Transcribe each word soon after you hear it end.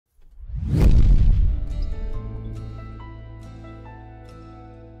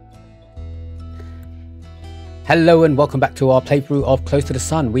Hello and welcome back to our playthrough of Close to the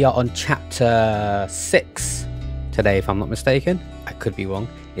Sun. We are on chapter 6 today, if I'm not mistaken. I could be wrong.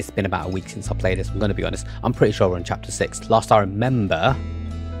 It's been about a week since I played this. I'm going to be honest. I'm pretty sure we're on chapter 6. Last I remember,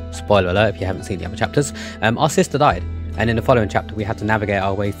 spoiler alert if you haven't seen the other chapters, our sister died. And in the following chapter, we had to navigate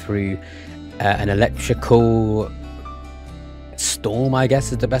our way through an electrical storm, I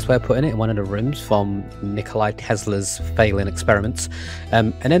guess is the best way of putting it, in one of the rooms from Nikola Tesla's failing experiments.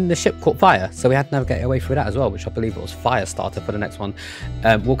 And then the ship caught fire, so we had to navigate our way through that as well, which I believe it was Firestarter for the next one.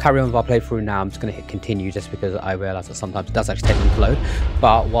 We'll carry on with our playthrough now. I'm just going to hit continue just because I realise that sometimes it does actually take long to load.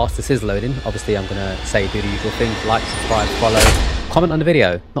 But whilst this is loading, obviously I'm going to say do the usual things: like, subscribe, follow, comment on the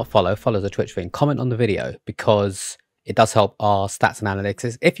video. Not follow, follow's a Twitch thing. Comment on the video because it does help our stats and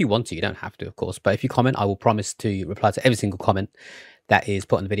analytics. If you want to, you don't have to, of course. But if you comment, I will promise to reply to every single comment that is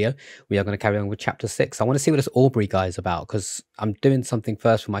put on the video. We are going to carry on with chapter 6. I want to see what this Aubrey guy is about, because I'm doing something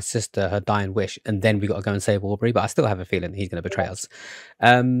first for my sister, her dying wish, and then we got to go and save Aubrey. But I still have a feeling he's going to betray us.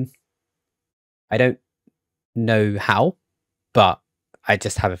 I don't know how, but I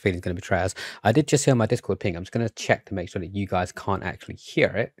just have a feeling he's going to betray us. I did just hear my Discord ping. I'm just going to check to make sure that you guys can't actually hear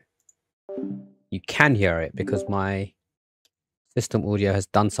it. You can hear it because my system audio has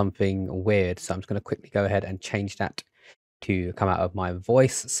done something weird. So I'm just going to quickly go ahead and change that to come out of my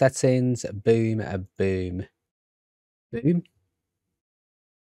voice settings. Boom, boom, boom.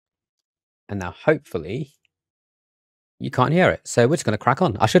 And now hopefully you can't hear it. So we're just going to crack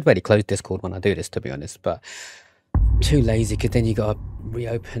on. I should really close Discord when I do this, to be honest, but I'm too lazy because then you got to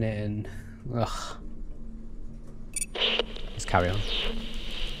reopen it and ugh. Let's carry on.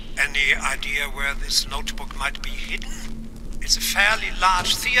 Any idea where this notebook might be hidden? It's a fairly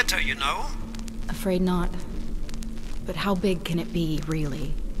large theater, you know? Afraid not. But how big can it be,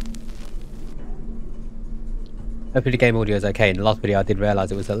 really? Hopefully the game audio is okay. In the last video I did realise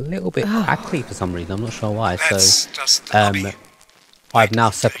it was a little bit crackly for some reason. I'm not sure why. I've now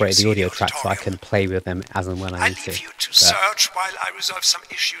separated the audio tracks so I can play with them as and when I need to. I'll leave you to search while I resolve some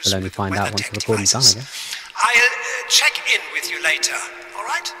issues. We'll only find out once the recording's done, I guess. I'll check in with you later,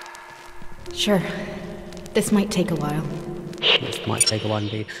 alright? Sure. This might take a while. This might take a while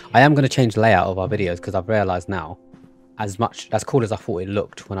indeed. I am going to change the layout of our videos because I've realised now, as cool as I thought it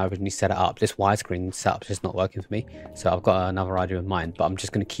looked when I originally set it up, this widescreen setup is just not working for me. So I've got another idea in mind, but I'm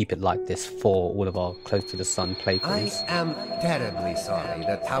just going to keep it like this for all of our Close to the Sun playthroughs. I am terribly sorry.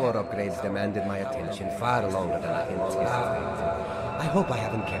 The tower upgrades demanded my attention far longer than I anticipated. I hope I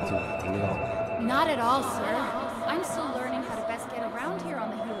haven't kept you waiting long. Not at all, sir. I'm still learning how to best get around here on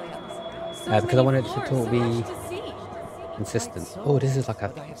the Helios. Because I wanted it to be consistent. Oh, this is like a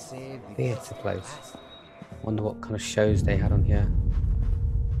theatre place. Wonder what kind of shows they had on here.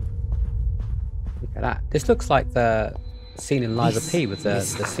 Look at that. This looks like the scene in Liza P with the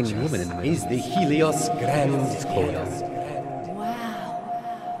singing woman in the movie. Is the Helios Grand Theatre.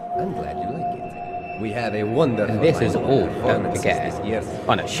 Wow. I'm glad you like it. We have a wonderful. And this is all, don't forget,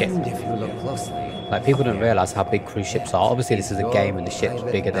 on a ship. And if you look closely, like, people don't realise how big cruise ships are. Obviously this is a game and the ship's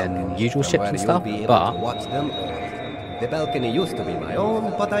bigger than usual ships and stuff, but watch them all. The balcony used to be my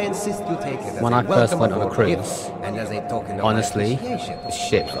own, but I insist you take it as when a I first went on a welcome cruise, gift and as a token of honestly, appreciation. the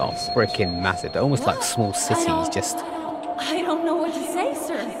ships are freaking massive. They're almost like small cities just I don't know what to say,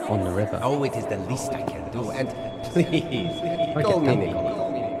 sir. on the river. Oh, it is the least I can do, and please, I call get me that.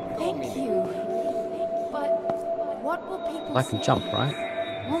 Nicola. Thank you. But what will people I can say? jump, right?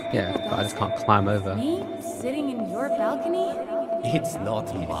 Won't Yeah, people but I just gossip? can't climb over. Me sitting in your balcony? It's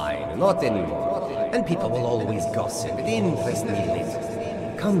not mine, not anymore. And people will always gossip. It interests me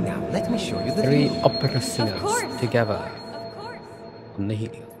little. Come now, let me show you the Three view. opera singers course. together Of course. on the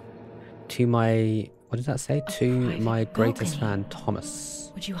Helios. To my, what does that say? To my greatest fan,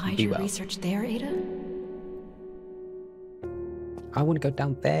 Thomas. Would you hide Be your well. research there, Ada? I want to go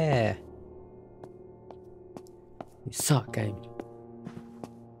down there. You suck, game.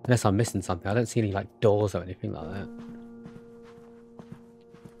 Unless I'm missing something. I don't see any like doors or anything like that.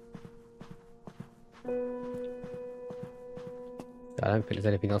 I don't think there's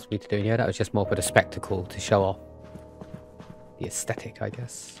anything else we need to do in here. That was just more for the spectacle to show off the aesthetic, I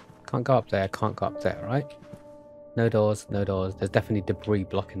guess. Can't go up there, can't go up there, right? No doors, no doors. There's definitely debris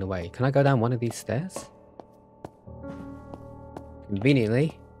blocking the way. Can I go down one of these stairs?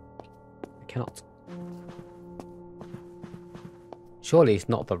 Conveniently, I cannot. Surely it's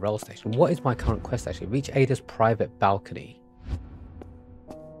not the rail station. What is my current quest actually? Reach Ada's private balcony.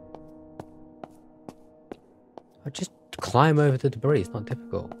 I just climb over the debris. It's not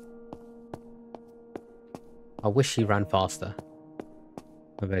difficult. I wish he ran faster.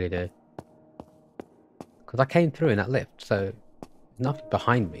 I really do. Because I came through in that lift, so there's nothing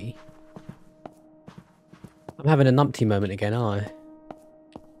behind me. I'm having a numpty moment again, aren't I?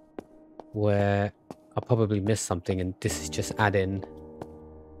 Where I probably missed something and this is just adding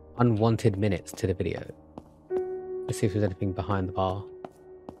unwanted minutes to the video. Let's see if there's anything behind the bar.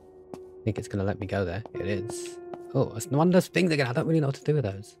 I think it's going to let me go there. It is. Oh, it's one of those things again. I don't really know what to do with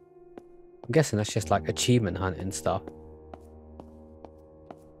those. I'm guessing that's just like achievement hunting stuff.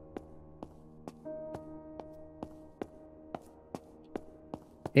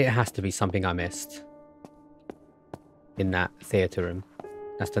 It has to be something I missed in that theatre room.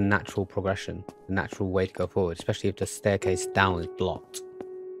 That's the natural progression, the natural way to go forward, especially if the staircase down is blocked.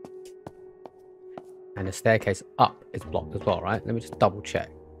 And the staircase up is blocked as well, right? Let me just double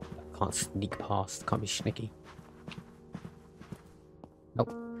check. I can't sneak past, can't be sneaky.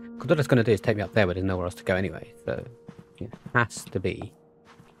 Nope. Because what it's going to do is take me up there where there's nowhere else to go anyway. So it has to be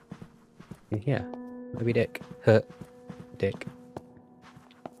in here. Maybe dick. Dick.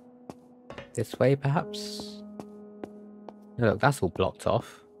 This way, perhaps? No, look, that's all blocked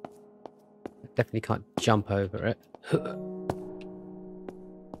off. I definitely can't jump over it.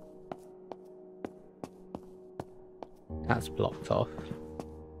 That's blocked off.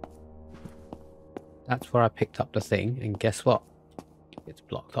 That's where I picked up the thing, and guess what? It's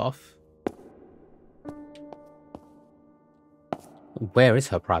blocked off. Where is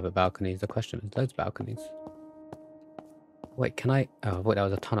her private balcony is the question. There's loads of balconies. Wait, can I... Oh, I thought that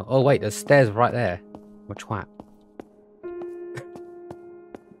was a tunnel. Oh, wait, there's stairs right there. I'm a twat.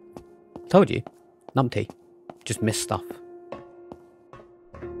 Told you. Numpty. Just missed stuff.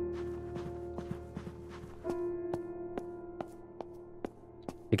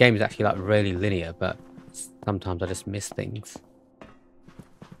 The game is actually like really linear, but sometimes I just miss things.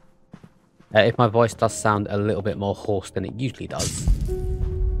 If my voice does sound a little bit more hoarse than it usually does.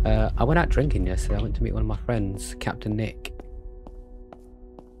 I went out drinking yesterday. I went to meet one of my friends, Captain Nick.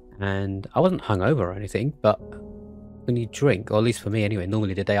 And I wasn't hungover or anything, but when you drink, or at least for me anyway,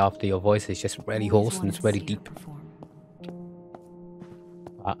 normally the day after your voice is just really hoarse and it's really deep.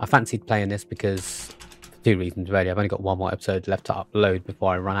 I fancied playing this because, for two reasons really. I've only got one more episode left to upload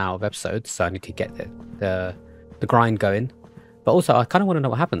before I run out of episodes, so I need to get the grind going. But also, I kind of want to know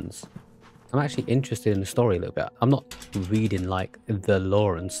what happens. I'm actually interested in the story a little bit. I'm not reading like the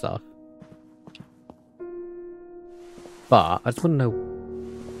lore and stuff. But I just want to know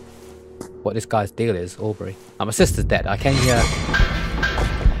what this guy's deal is, Aubrey. Oh, my sister's dead. I came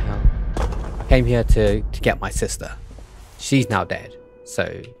here to get my sister. She's now dead.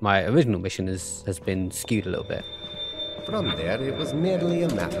 So my original mission has been skewed a little bit. From there, it was merely a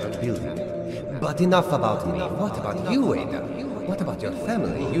matter of building. But enough about me. What about you, Ada? What about your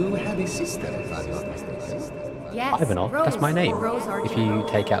family? You had a sister, if I'm not mistaken. Yes, Ivanov, that's my name. Rose If you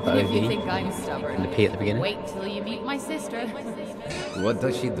take out the If OV you think I'm stubborn, and the P at the beginning. wait till you meet my sister. What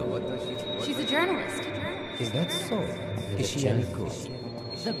does she do? She's a journalist. Is that so? Is she any good?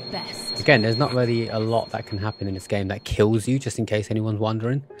 The best. Again, there's not really a lot that can happen in this game that kills you, just in case anyone's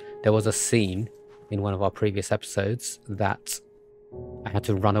wondering. There was a scene in one of our previous episodes that I had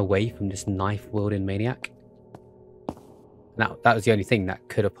to run away from this knife-wielding maniac. Now, that was the only thing that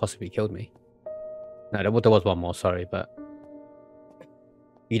could have possibly killed me. No, there was one more, sorry, but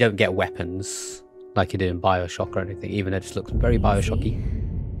you don't get weapons like you do in Bioshock or anything, even though this looks very Bioshocky.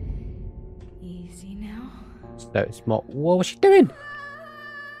 Easy now. So it's more... What was she doing?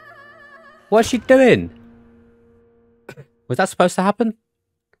 What's she doing? Was that supposed to happen?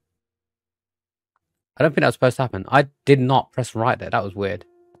 I don't think that was supposed to happen. I did not press right there. That was weird.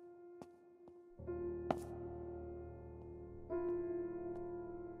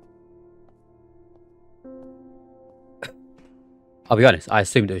 I'll be honest, I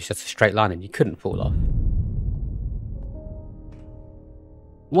assumed it was just a straight line and you couldn't fall off.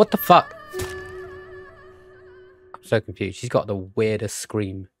 What the fuck? I'm so confused. She's got the weirdest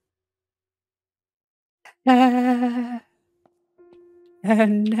scream. No.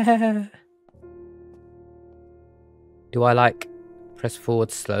 Do I like press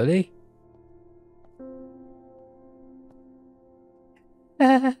forward slowly?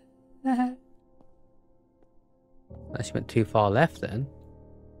 Unless you went too far left then.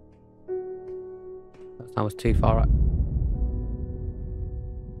 That time was too far right.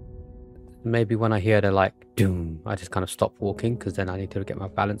 Maybe when I hear the like doom, I just kind of stop walking because then I need to get my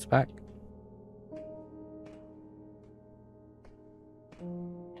balance back.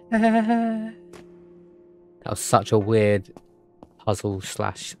 That was such a weird puzzle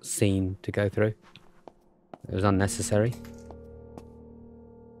slash scene to go through. It was unnecessary.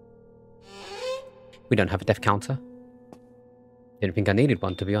 We don't have a death counter. Didn't think I needed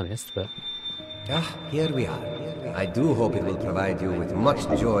one, to be honest, but... Ah, here we are. I do hope it will provide you with much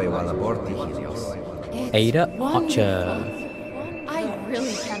joy while aboard the Helios. Ada wonderful. Archer. I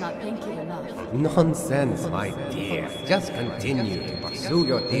really cannot thank you enough. Nonsense, my dear. Just continue to pursue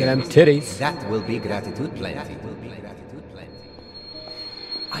your Look at them dreams. titties. That will be gratitude plenty.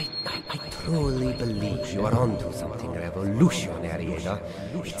 I truly believe you are onto something revolutionary, Ada.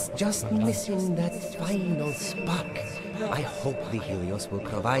 It's just missing that final spark. I hope the Helios will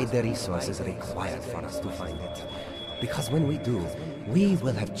provide the resources required for us to find it. Because when we do, we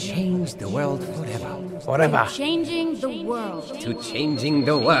will have changed the world forever. Forever. Changing the world. To changing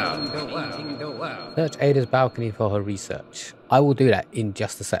the world. Search Ada's balcony for her research. I will do that in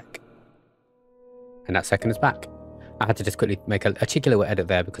just a sec. And that second is back. I had to just quickly make a cheeky little edit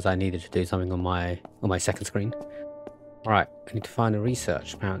there because I needed to do something on my second screen. Alright, I need to find a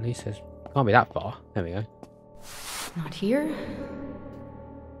research apparently. Says can't be that far. There we go. Not here.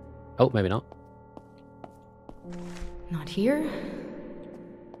 Oh, maybe not. Not here.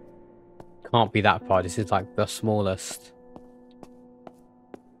 Can't be that far. This is like the smallest.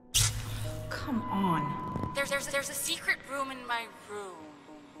 Come on. There's a secret room in my room.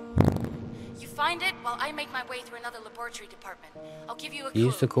 You find it while I make my way through another laboratory department. I'll give you a clue.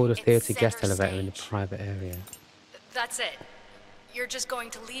 Use the call of It's theatre guest center elevator in the stage. private area. That's it. You're just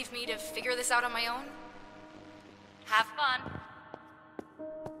going to leave me to figure this out on my own? Have fun.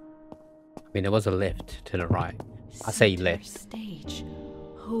 I mean, there was a lift to the right. I say Center lift. Stage.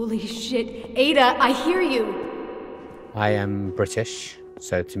 Holy shit. Ada, I hear you. I am British,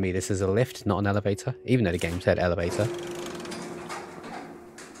 so to me this is a lift, not an elevator. Even though the game said elevator.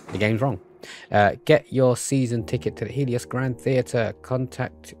 The game's wrong. Get your season ticket to the Helios Grand Theatre.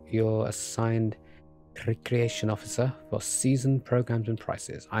 Contact your assigned recreation officer for season programs and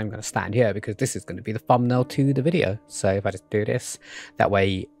prices. I'm going to stand here because this is going to be the thumbnail to the video. So if I just do this, that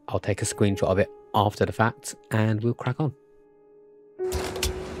way I'll take a screenshot of it after the fact and we'll crack on.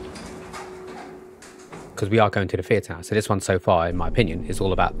 Because we are going to the theatre now. So this one so far, in my opinion, is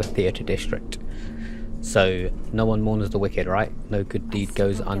all about the theatre district. So no one mourns the wicked, right? No good deed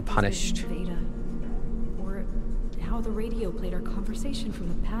goes Still get this unpunished. vision of Ada. Or how the radio played our conversation from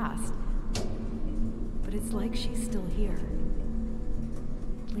the past. But it's like she's still here.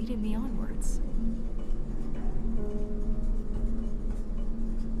 Leading me onwards.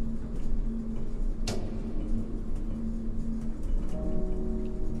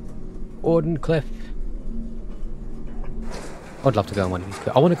 Cliff. I'd love to go on one of these.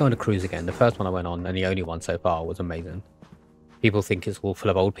 I want to go on a cruise again. The first one I went on, and the only one so far, was amazing. People think it's all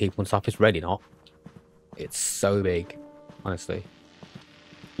full of old people and stuff. It's really not. It's so big, honestly.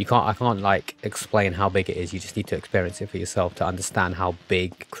 I can't like explain how big it is. You just need to experience it for yourself to understand how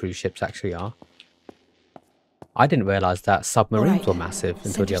big cruise ships actually are. I didn't realize that submarines were massive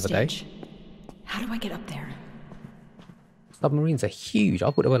until the other day. How do I get up there? Submarines are huge.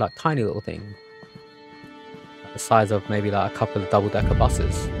 I thought they were like tiny little things. The size of maybe like a couple of double-decker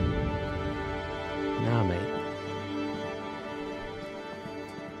buses. Now, mate.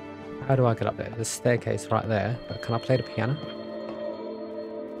 How do I get up there? There's a staircase right there, but can I play the piano?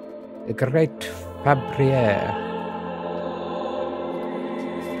 The Great Fabriere.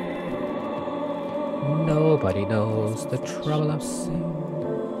 Nobody knows the trouble I've seen.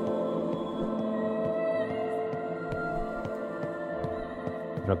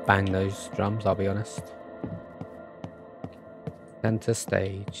 I'm gonna bang those drums, I'll be honest. Center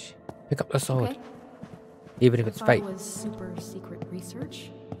stage. Pick up the sword. Okay. Even if it's If fake. I was super secret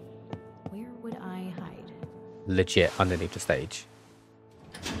research, where would I hide? Legit underneath the stage.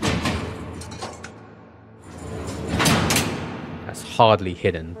 That's hardly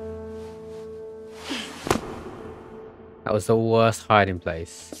hidden. That was the worst hiding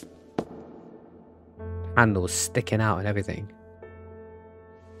place. Handles sticking out and everything.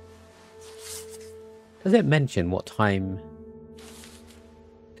 Does it mention what time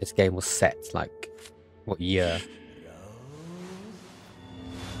this game was set? Like, what year?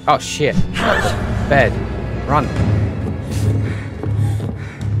 Oh shit! Bed. Run!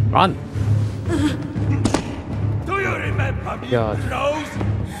 Run! Do you remember me, God.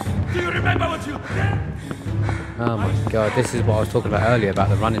 Rose? Do you remember what you did? Oh my god, this is what I was talking about earlier about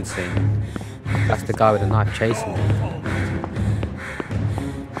the running scene. That's the guy with the knife chasing me.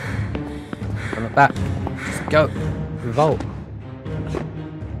 Come back. Just go. Revolt.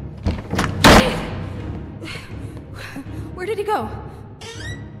 Where did he go?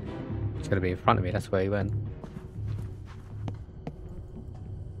 He's gonna be in front of me, that's where he went.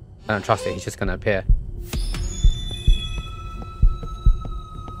 I don't trust it, he's just gonna appear.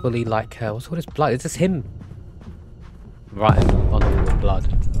 Fully like her. What's all this blood? Is this him? Right on the blood.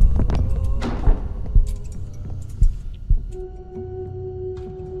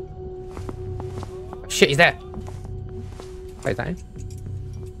 shit, he's there. Wait, is that him?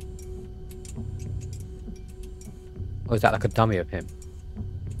 Or is that like a dummy of him?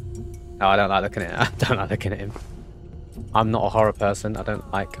 No, I don't like looking at it. I don't like looking at him. I'm not a horror person. I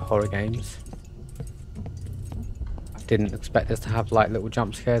don't like horror games. I didn't expect this to have like little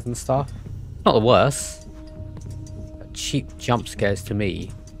jump scares and stuff. Not the worst. But cheap jump scares to me.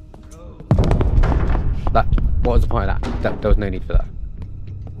 What was the point of that? There was no need for that.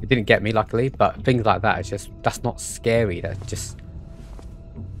 It didn't get me, luckily, but things like that, that's not scary. That's just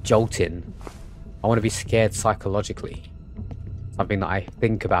jolting. I want to be scared psychologically. Something that I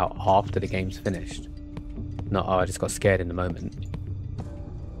think about after the game's finished. Not, oh, I just got scared in the moment.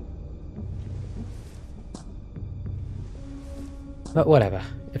 But whatever.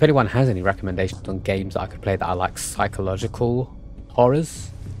 If anyone has any recommendations on games that I could play that are like psychological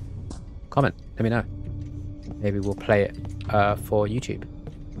horrors, comment, let me know. Maybe we'll play it for YouTube.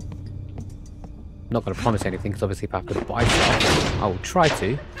 Not going to promise anything, because obviously if I have to buy stuff, I will try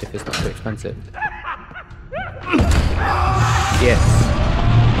to, if it's not too expensive. Yes.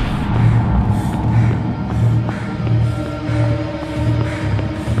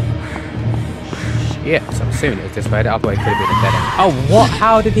 Shit, so I'm assuming it was this way. I thought it could have been a dead end. Oh, what?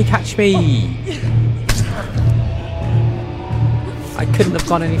 How did he catch me? I couldn't have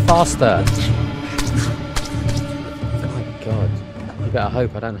gone any faster. Oh my god. You better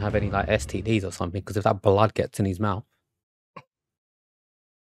hope I don't have any like STDs or something, because if that blood gets in his mouth.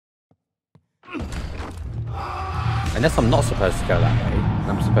 Unless I'm not supposed to go that way,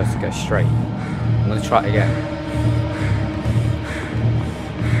 I'm supposed to go straight. I'm going to try it again.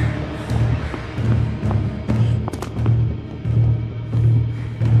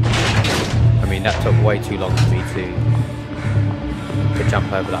 I mean, that took way too long for me to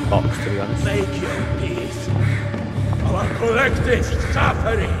jump over that box, to be honest. Make your peace. Our collective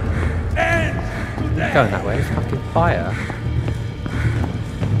suffering ends today. Going that way, it's fucking fire.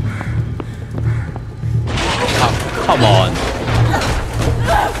 Oh, come on!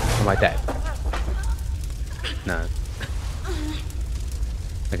 Am I dead? No.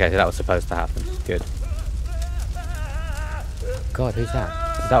 Okay, so that was supposed to happen. Good. God, who's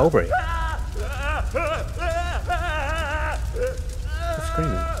that? Is that Aubrey? Who's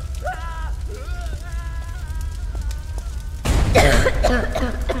screaming?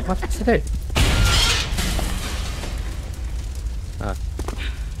 What's to do? Oh.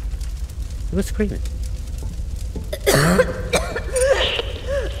 Who was screaming?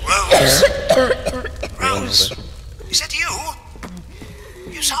 Rose? Rose? Is that you?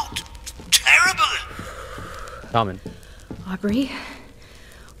 You sound terrible. Carmen. Aubrey,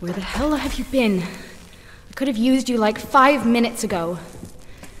 where the hell have you been? I could have used you like 5 minutes ago.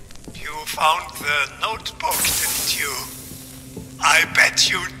 You found the notebook, didn't you? I bet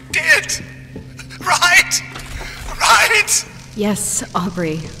you did. Right? Right? Yes,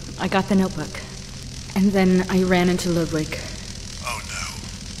 Aubrey. I got the notebook. And then I ran into Ludwig. Oh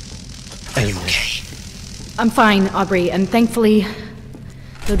no. Are you okay? I'm fine, Aubrey, and thankfully,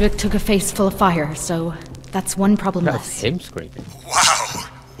 Ludwig took a face full of fire, so that's one problem That's less. him screaming. Wow.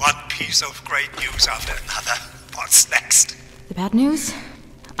 One piece of great news after another. What's next? The bad news?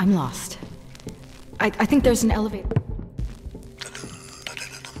 I'm lost. I think there's an elevator.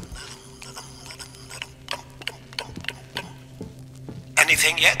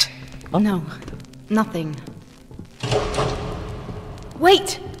 Anything yet? No, nothing.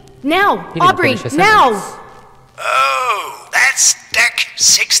 Wait! Now! He didn't Aubrey, finish his now! sentence. Oh, that's deck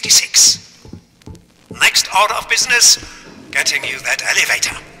 66. Next order of business, getting you that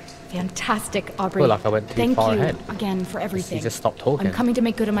elevator. Fantastic, Aubrey. Feel like I went too Thank far you ahead. again for everything. He just stopped talking. I'm coming to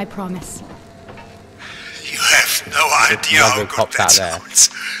make good on my promise. You have no idea how Ludwig good popped that out there. sounds.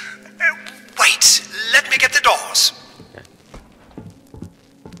 Wait, let me get the doors.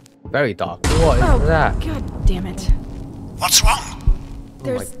 Very dark. What is that? God damn it. What's wrong?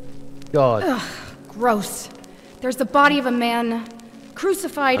 There's... God. gross. There's the body of a man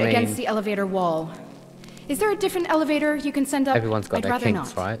crucified I mean- against the elevator wall. Is there a different elevator you can send up? Everyone's got I'd their rather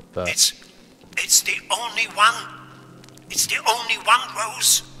kinks, not. right? But It's the only one. It's the only one,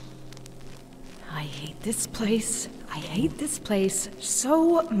 Rose. I hate this place. I hate this place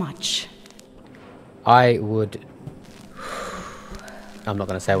so much. I would... I'm not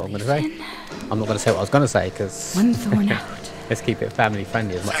going to say what I'm going to say. I'm not going to say what I was going to say, because... One thorn out. Let's keep it family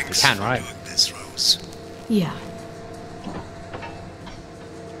friendly as much as we Thanks can, for right? doing this, Rose. Yeah.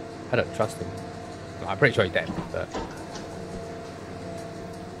 I don't trust him. Well, I'm pretty sure he's dead, but...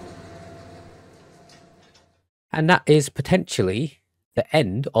 And that is potentially the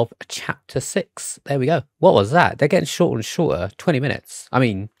end of chapter 6. There we go. What was that? They're getting shorter and shorter. 20 minutes. I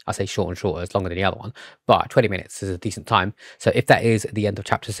mean, I say short and shorter, it's longer than the other one, but 20 minutes is a decent time. So if that is the end of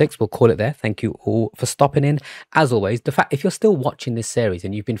chapter 6, we'll call it there. Thank you all for stopping in. As always, the fact, if you're still watching this series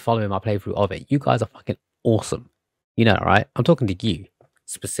and you've been following my playthrough of it, you guys are fucking awesome. You know, right? I'm talking to you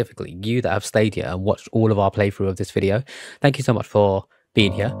specifically, you that have stayed here and watched all of our playthrough of this video. Thank you so much for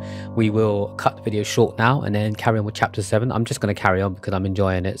being here. We will cut the video short now and then carry on with chapter 7. I'm just going to carry on because I'm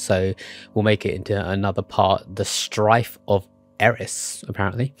enjoying it, so we'll make it into another part, the strife of Eris,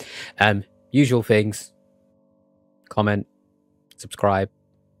 apparently. Usual things: comment, subscribe,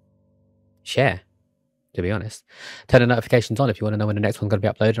 share, to be honest. Turn the notifications on if you want to know when the next one's going to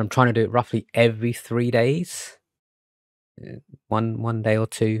be uploaded. I'm trying to do it roughly every 3 days, one day or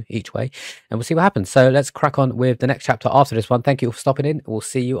two each way, and we'll see what happens. So let's crack on with the next chapter after this one. Thank you for stopping in. We'll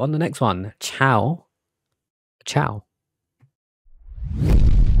see you on the next one. Ciao.